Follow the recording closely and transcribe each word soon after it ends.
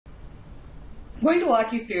I'm going to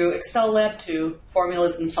walk you through Excel Lab 2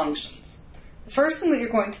 formulas and functions. The first thing that you're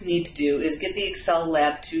going to need to do is get the Excel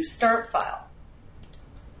Lab 2 start file.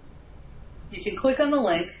 You can click on the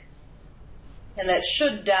link and that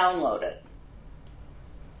should download it.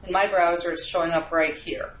 In my browser it's showing up right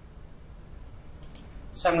here.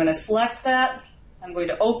 So I'm going to select that, I'm going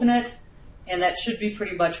to open it, and that should be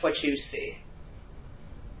pretty much what you see.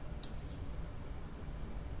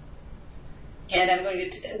 And I'm going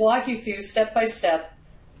to walk you through step by step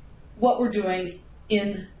what we're doing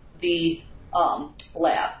in the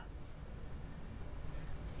lab.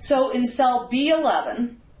 So in cell B11,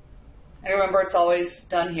 and remember it's always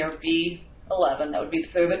done here, B11, that would be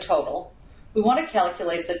for the total. We want to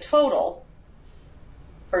calculate the total.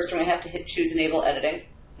 First we're going to have to choose Enable Editing.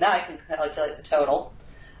 Now I can calculate the total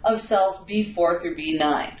of cells B4 through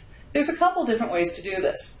B9. There's a couple different ways to do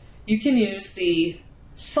this. You can use the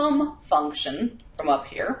sum function from up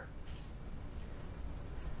here,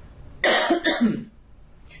 and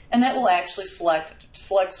that will actually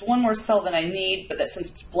selects one more cell than I need, but that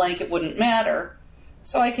since it's blank it wouldn't matter.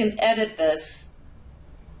 So I can edit this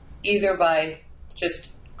either by just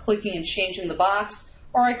clicking and changing the box,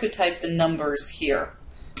 or I could type the numbers here.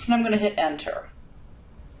 And I'm going to hit enter.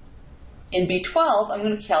 In B12 I'm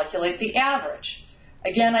going to calculate the average.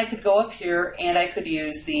 Again, I could go up here and I could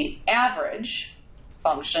use the average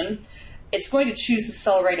function. It's going to choose the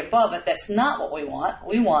cell right above it. That's not what we want.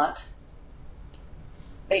 We want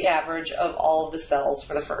the average of all of the cells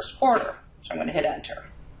for the first quarter. So I'm going to hit enter.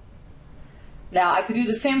 Now I could do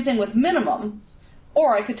the same thing with minimum,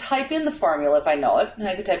 or I could type in the formula if I know it, and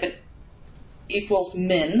I could type it equals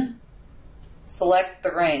min, select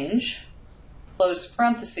the range, close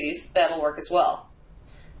parentheses, that'll work as well.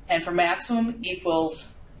 And for maximum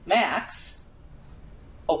equals max,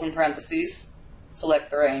 open parentheses,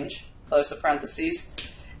 select the range, close the parentheses,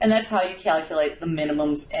 and that's how you calculate the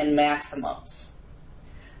minimums and maximums.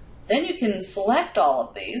 Then you can select all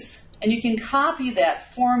of these, and you can copy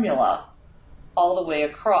that formula all the way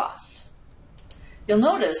across. You'll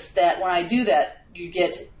notice that when I do that, you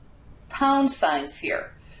get pound signs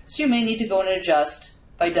here. So you may need to go and adjust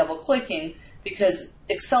by double-clicking, because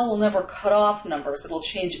Excel will never cut off numbers. It'll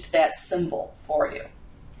change it to that symbol for you.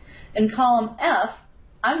 In column F,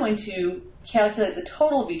 I'm going to calculate the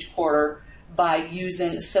total of each quarter by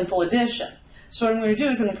using simple addition. So what I'm going to do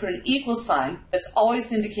is I'm going to put an equal sign. That's always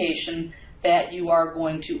the indication that you are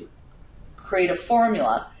going to create a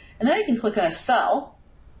formula. And then I can click on a cell.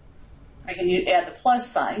 I can add the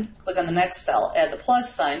plus sign, click on the next cell, add the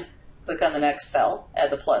plus sign, click on the next cell,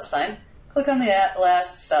 add the plus sign, click on the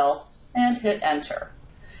last cell, and hit enter.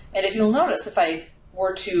 And if you'll notice, if I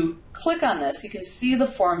were to click on this, you can see the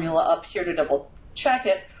formula up here to double check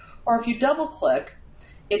it, or if you double click,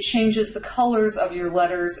 it changes the colors of your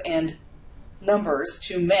letters and numbers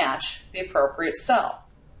to match the appropriate cell.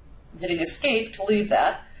 I'm hitting escape to leave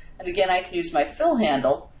that, and again I can use my fill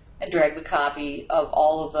handle and drag the copy of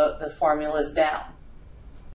all of the formulas down.